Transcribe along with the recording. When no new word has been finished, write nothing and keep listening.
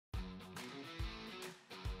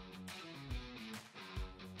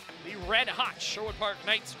red hot. Sherwood Park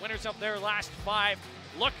Knights, winners of their last 5,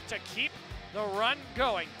 look to keep the run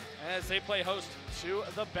going as they play host to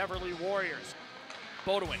the Beverly Warriors.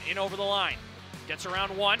 Bodwin in over the line. Gets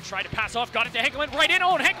around one, tried to pass off, got it to Henkelman, right in,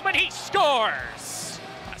 and Henkelman, he scores!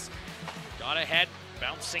 Got ahead,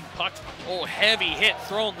 bouncing puck. Oh, heavy hit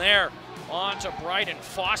thrown there onto Bryden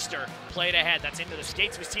Foster. Played ahead, that's into the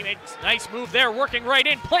skates of his teammates. Nice move there, working right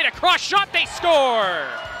in, played a cross shot, they score!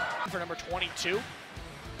 For number 22.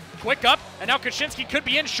 Quick up, and now Kaczynski could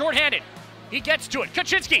be in shorthanded. He gets to it,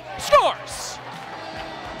 Kaczynski scores!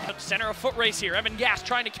 Center of foot race here, Evan Gass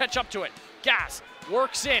trying to catch up to it. Gass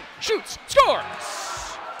works in, shoots,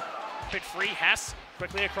 scores! Bit free, Hess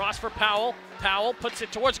quickly across for Powell. Powell puts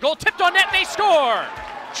it towards goal, tipped on net, and they score!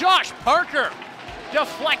 Josh Parker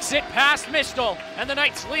deflects it past Mistel, and the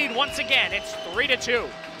Knights lead once again. It's 3-2.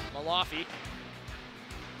 Malafi.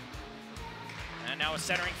 And now a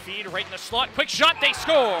centering feed right in the slot. Quick shot, they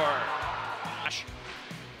score!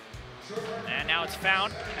 And now it's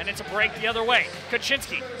found, and it's a break the other way.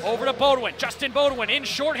 Kaczynski over to Bodwin. Justin Bodwin in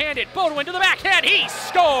shorthanded. Bodwin to the backhand. He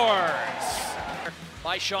scores!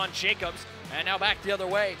 By Sean Jacobs. And now back the other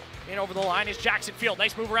way. In over the line is Jackson Field.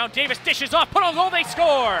 Nice move around. Davis dishes off. Put on goal. They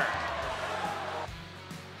score!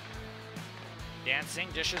 Dancing,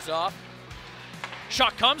 dishes off.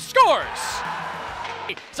 Shot comes. Scores!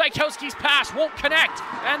 Zajkowski's pass won't connect,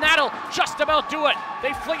 and that'll just about do it.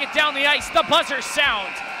 They fling it down the ice. The buzzer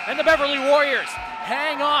sounds, and the Beverly Warriors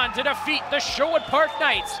hang on to defeat the Sherwood Park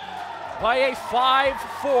Knights by a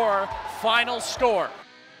 5-4 final score.